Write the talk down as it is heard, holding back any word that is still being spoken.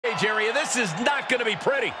backstage area. This is not going to be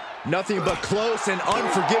pretty. Nothing but close and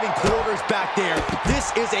unforgiving quarters back there.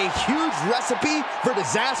 This is a huge recipe for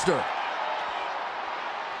disaster.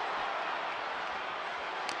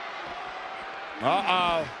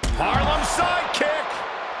 Uh-oh. Harlem sidekick.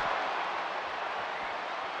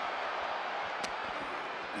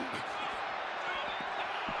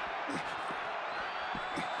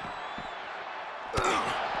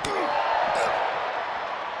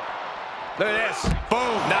 Look at this.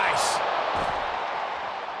 Boom. Nice.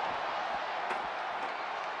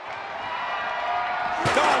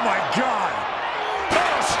 Oh, my God.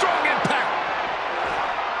 Oh, strong impact.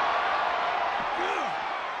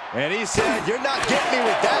 And he said, you're not getting me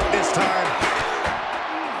with that this time.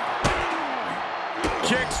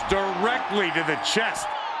 Kicks directly to the chest.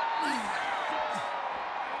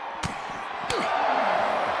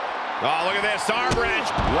 Oh, look at this. Arm wrench.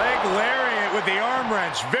 Leg lariat with the arm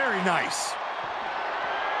wrench. Very nice.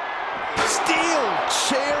 Steel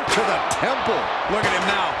chair to the temple. Look at him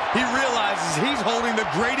now. He realizes he's holding the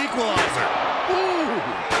great equalizer. Ooh.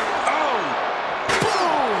 Oh!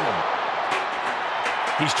 Boom.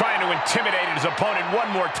 He's trying to intimidate his opponent one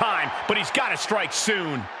more time, but he's got to strike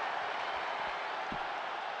soon.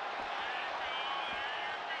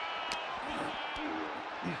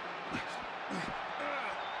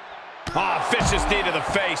 Ah, vicious knee to the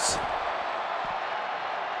face.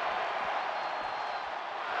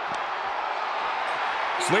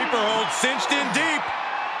 Sleeper hold cinched in deep.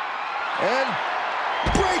 And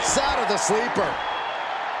breaks out of the sleeper.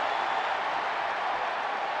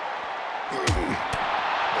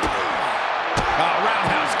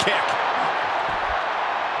 Roundhouse kick.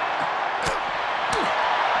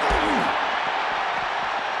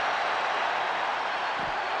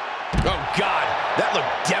 Oh, God. That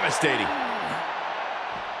looked devastating.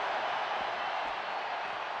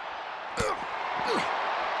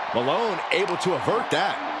 Malone able to avert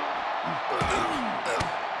that.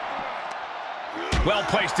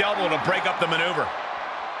 Well-placed elbow to break up the maneuver.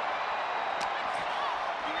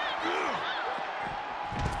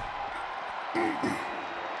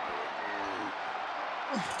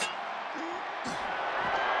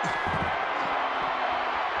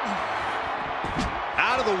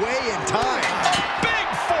 Out of the way in time. Big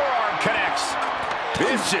forearm connects.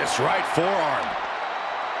 Vicious right forearm.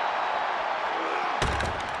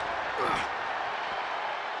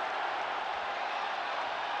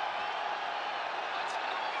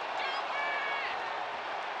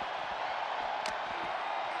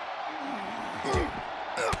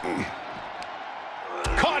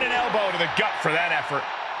 Caught an elbow to the gut for that effort.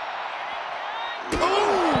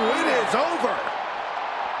 Oh, it is over.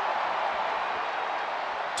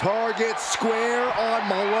 Target square on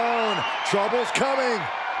Malone. Trouble's coming.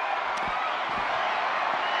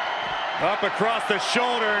 Up across the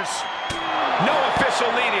shoulders. No official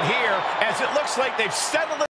needed here, as it looks like they've settled it.